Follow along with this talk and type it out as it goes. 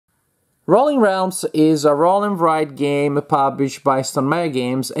Rolling Realms is a roll and write game published by Stonemaier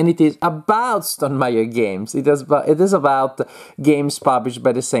Games, and it is about Stonemaier Games. It is about games published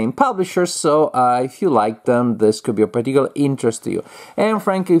by the same publisher, so if you like them, this could be of particular interest to you. And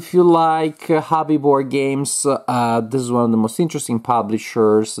frankly, if you like hobby board games, this is one of the most interesting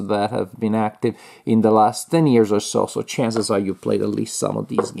publishers that have been active in the last 10 years or so, so chances are you played at least some of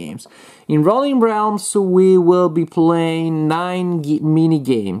these games. In Rolling Realms, we will be playing 9 mini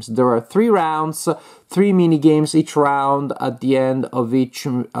games. There are 3 rounds, 3 mini games each round. At the end of each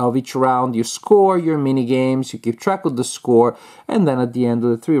round, you score your mini games, you keep track of the score, and then at the end of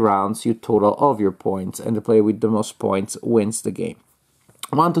the 3 rounds, you total of your points, and the player with the most points wins the game.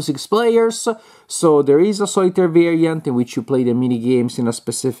 1 to 6 players, so there is a solitaire variant in which you play the mini games in a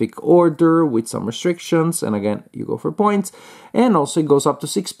specific order with some restrictions, and again you go for points. And also it goes up to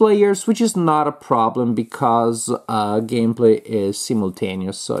 6 players, which is not a problem because gameplay is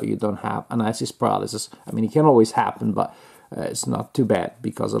simultaneous, so you don't have analysis paralysis. I mean, it can always happen, but it's not too bad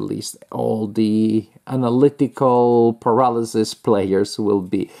because at least all the analytical paralysis players will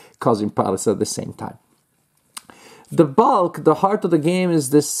be causing paralysis at the same time. The bulk, the heart of the game,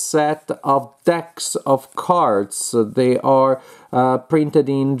 is this set of decks of cards. They are printed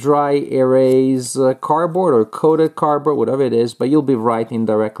in dry erase cardboard or coated cardboard, whatever it is, but you'll be writing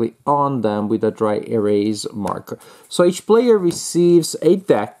directly on them with a dry erase marker. So each player receives a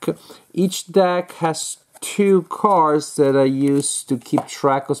deck. Each deck has 2 cards that are used to keep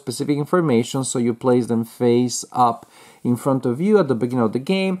track of specific information, so you place them face up in front of you at the beginning of the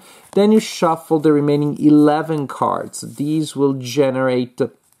game. Then you shuffle the remaining 11 cards. These will generate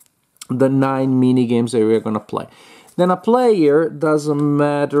the 9 mini games that we're going to play. Then a player, doesn't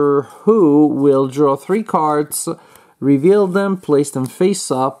matter who, will draw 3 cards, reveal them, place them face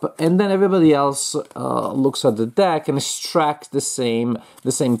up, and then everybody else looks at the deck and extracts the same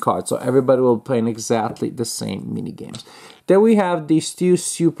card. So everybody will play in exactly the same mini games. Then we have these 2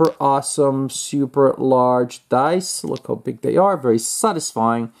 super awesome, super large dice. Look how big they are, very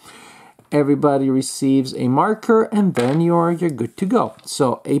satisfying. Everybody receives a marker, and then you're good to go.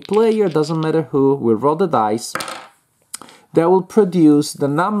 So a player, doesn't matter who, will roll the dice. That will produce the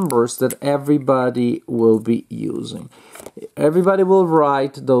numbers that everybody will be using. Everybody will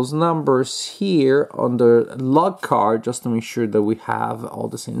write those numbers here on the log card just to make sure that we have all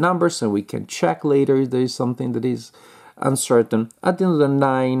the same numbers and we can check later if there is something that is uncertain. At the end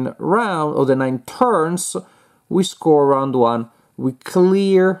of the 9 turns, we score round 1. We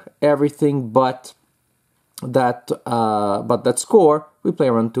clear everything but that score. We play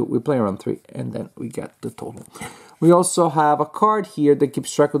round 2, we play round 3, and then we get the total. We also have a card here that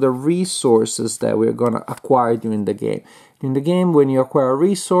keeps track of the resources that we're going to acquire during the game. In the game, when you acquire a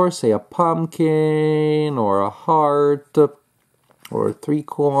resource, say a pumpkin or a heart or 3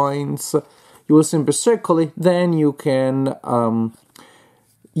 coins, you will simply circle it. Then you can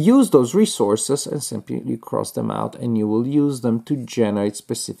use those resources and simply cross them out, and you will use them to generate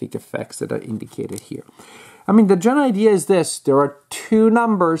specific effects that are indicated here. I mean, the general idea is this. There are 2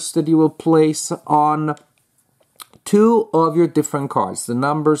 numbers that you will place on 2 of your different cards. The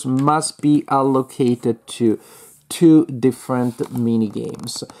numbers must be allocated to 2 different mini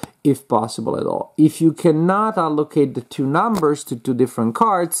games, if possible at all. If you cannot allocate the 2 numbers to 2 different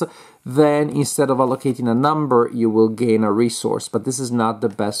cards, then instead of allocating a number, you will gain a resource. But this is not the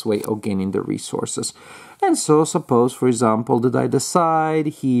best way of gaining the resources. And so suppose, for example, that I decide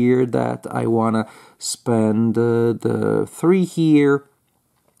here that I want to spend the 3 here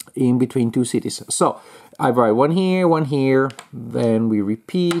in between 2 cities. So I write 1 here, then we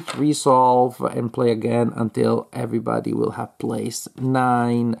repeat, resolve, and play again until everybody will have placed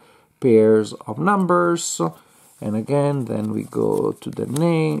 9 pairs of numbers. And again, then we go to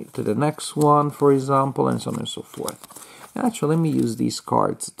the next one, for example, and so on and so forth. Actually, let me use these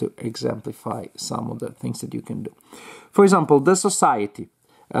cards to exemplify some of the things that you can do. For example, the society.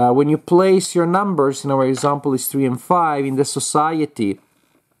 When you place your numbers, in our example is 3 and 5, in the society,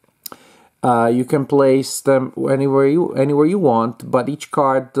 you can place them anywhere you want, but each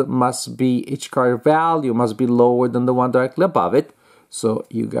card value must be lower than the one directly above it. So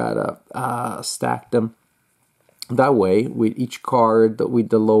you gotta stack them that way, with each card with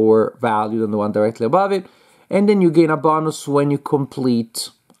the lower value than the one directly above it. And then you gain a bonus when you complete,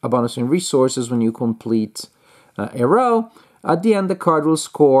 a bonus in resources when you complete a row. At the end, the card will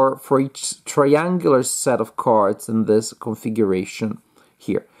score for each triangular set of cards in this configuration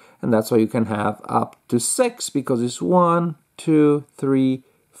here. And that's why you can have up to 6, because it's 1, 2, 3,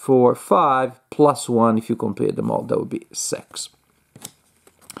 4, 5, plus 1. If you complete them all, that would be 6.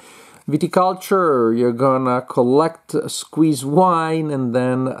 Viticulture, you're gonna collect squeeze wine and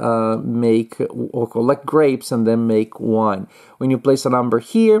then collect grapes and then make wine. When you place a number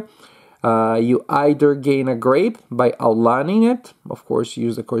here, you either gain a grape by outlining it, of course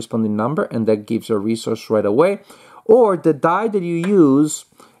use the corresponding number, and that gives you a resource right away, or the die that you use,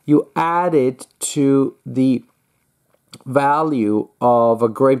 you add it to the value of a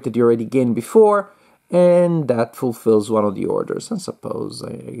grape that you already gained before, and that fulfills one of the orders. And suppose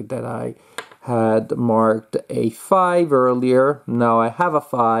that I had marked a 5 earlier, now I have a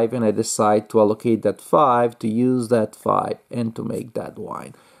 5 and I decide to allocate that 5 to use that 5 and to make that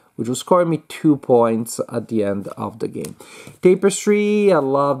wine, which will score me 2 points at the end of the game. Tapestry, I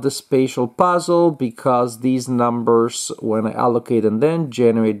love the spatial puzzle because these numbers, when I allocate them, then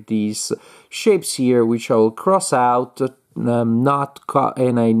generate these shapes here, which I will cross out,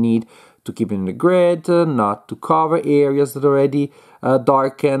 and I need to keep it in the grid, not to cover areas that are already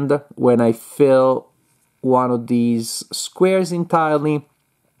darkened. When I fill one of these squares entirely,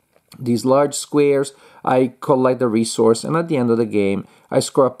 these large squares, I collect the resource, and at the end of the game, I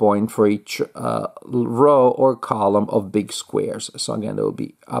score a point for each row or column of big squares. So again, that will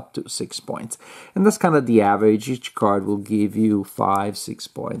be up to 6 points. And that's kind of the average. Each card will give you 5-6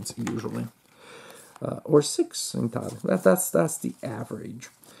 points usually. Or 6 entirely. That's the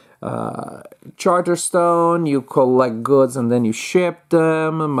average. Charterstone, you collect goods and then you ship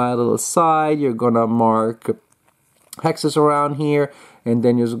them. My little side, you're gonna mark hexes around here, and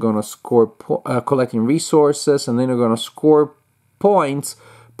then you're gonna score collecting resources, and then you're gonna score points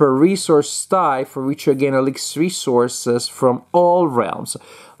per resource die for which you gain elixir resources from all realms.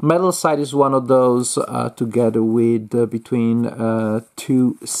 Metal side is one of those, together with between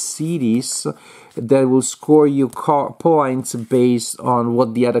 2 cities, that will score you points based on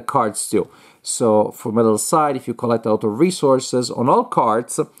what the other cards do. So for metal side, if you collect a lot of resources on all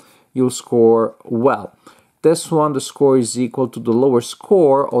cards, you'll score well. This one, the score is equal to the lower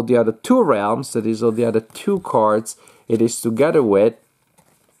score of the other 2 realms, that is, of the other 2 cards it is together with,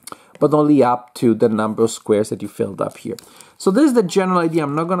 but only up to the number of squares that you filled up here. So this is the general idea.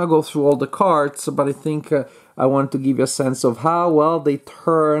 I'm not going to go through all the cards, but I think I want to give you a sense of how well they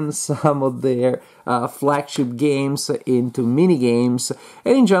turn some of their flagship games into mini games.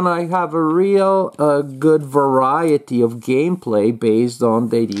 And in general, I have a real good variety of gameplay based on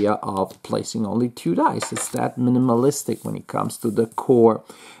the idea of placing only 2 dice. It's that minimalistic when it comes to the core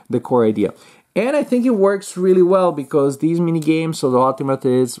idea. And I think it works really well because these mini games, so the ultimate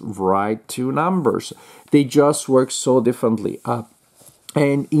is write 2 numbers. They just work so differently.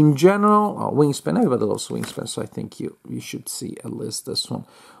 And in general, Wingspan, everybody loves Wingspan, so I think you should see at least this one,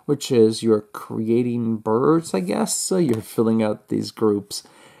 which is you're creating birds, I guess. So you're filling out these groups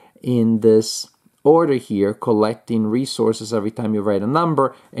in this order here, collecting resources every time you write a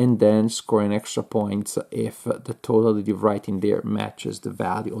number, and then scoring extra points if the total that you write in there matches the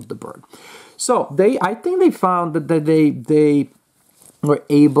value of the bird. So I think they found that they were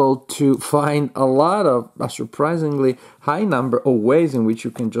able to find a lot of a surprisingly high number of ways in which you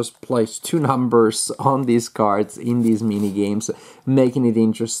can just place 2 numbers on these cards in these mini games, making it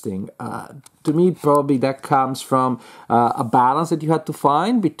interesting. To me, probably that comes from a balance that you had to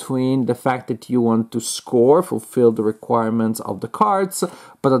find between the fact that you want to score, fulfill the requirements of the cards,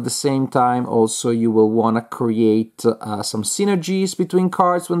 but at the same time also you will want to create some synergies between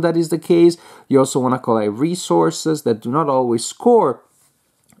cards when that is the case. You also want to collect resources that do not always score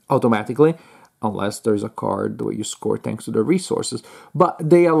automatically, unless there's a card where you score thanks to the resources. But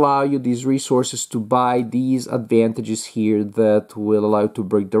they allow you these resources to buy these advantages here that will allow you to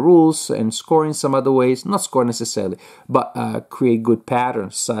break the rules and score in some other ways. Not score necessarily, but create good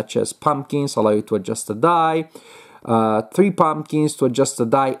patterns, such as pumpkins allow you to adjust the die, 3 pumpkins to adjust the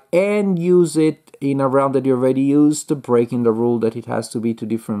die and use it in a round that you already used, breaking the rule that it has to be 2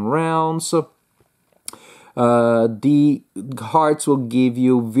 different rounds. The hearts will give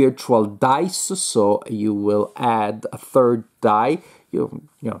you virtual dice, so you will add a 3rd die. You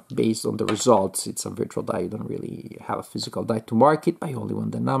know, based on the results, it's a virtual die. You don't really have a physical die to mark it, but you only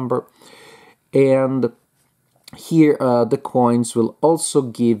want the number. And here, the coins will also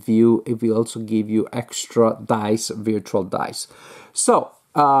give you. It will also give you extra dice, virtual dice. So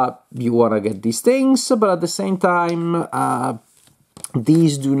you want to get these things, but at the same time,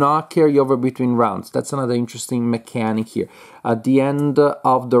 these do not carry over between rounds. That's another interesting mechanic here. At the end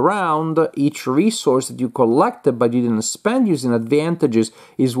of the round, each resource that you collected but you didn't spend using advantages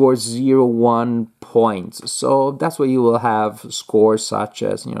is worth 0.1 points. So that's why you will have scores such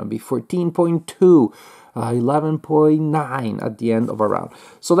as, be 14.2 11.9 at the end of a round.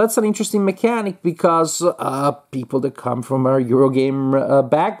 So that's an interesting mechanic because people that come from a Eurogame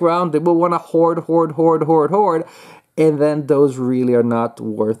background, they will want to hoard, and then those really are not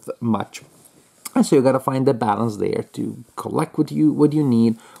worth much. And so you got to find the balance there to collect what you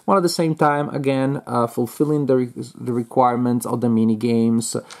need, while at the same time, again, fulfilling the requirements of the mini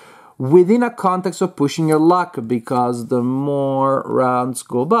games within a context of pushing your luck, because the more rounds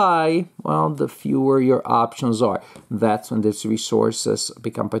go by, well, the fewer your options are. That's when these resources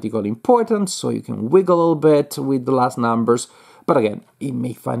become particularly important, so you can wiggle a little bit with the last numbers. But again, you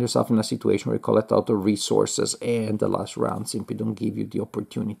may find yourself in a situation where you collect out the resources and the last round simply don't give you the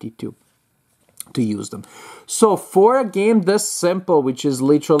opportunity to use them. So for a game this simple, which is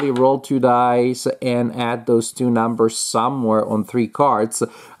literally roll 2 dice and add those 2 numbers somewhere on 3 cards,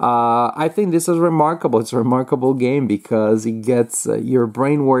 I think this is remarkable. It's a remarkable game because it gets your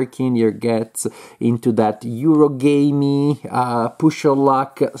brain working, you get into that Eurogamey, push your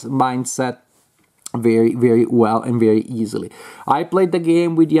luck mindset very, very well and very easily. I played the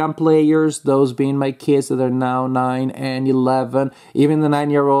game with young players, those being my kids that are now 9 and 11. Even the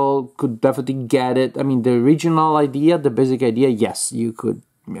 9-year-old could definitely get it. I mean, the original idea, the basic idea, yes, you could.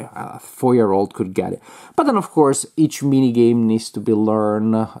 A 4-year-old could get it. But then, of course, each mini game needs to be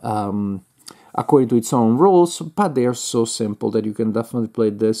learned according to its own rules. But they are so simple that you can definitely play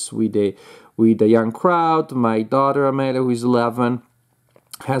this with a young crowd. My daughter Amelia, who is 11,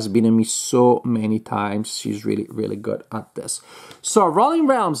 has beaten me so many times. She's really, really good at this. So Rolling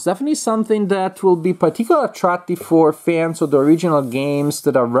Realms, definitely something that will be particularly attractive for fans of the original games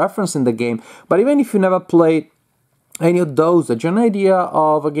that are referenced in the game. But even if you never played any of those, the general idea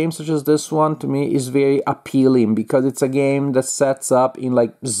of a game such as this one to me is very appealing because it's a game that sets up in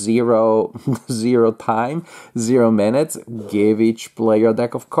like zero time, 0 minutes. Give each player a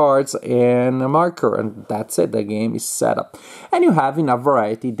deck of cards and a marker, and that's it. The game is set up, and you have enough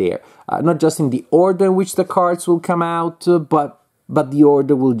variety there, not just in the order in which the cards will come out, but the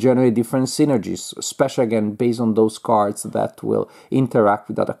order will generate different synergies, especially again based on those cards that will interact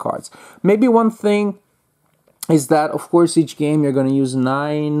with other cards. Maybe one thing is that, of course, each game you're going to use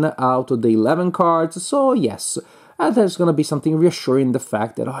 9 out of the 11 cards. So yes, there's going to be something reassuring, the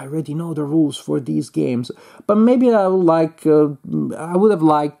fact that I already know the rules for these games. But maybe I would have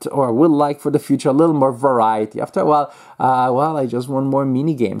liked or would like for the future a little more variety. After a while, I just want more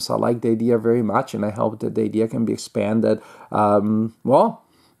mini games. I like the idea very much, and I hope that the idea can be expanded.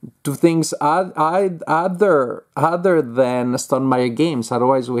 To things other than Stonemaier games.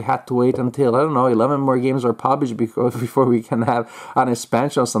 Otherwise, we had to wait until, I don't know, 11 more games are published before we can have an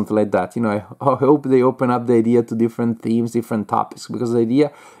expansion or something like that. You know, I hope they open up the idea to different themes, different topics, because the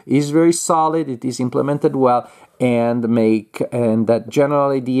idea is very solid, it is implemented well, and that general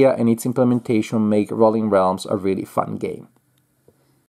idea and its implementation make Rolling Realms a really fun game.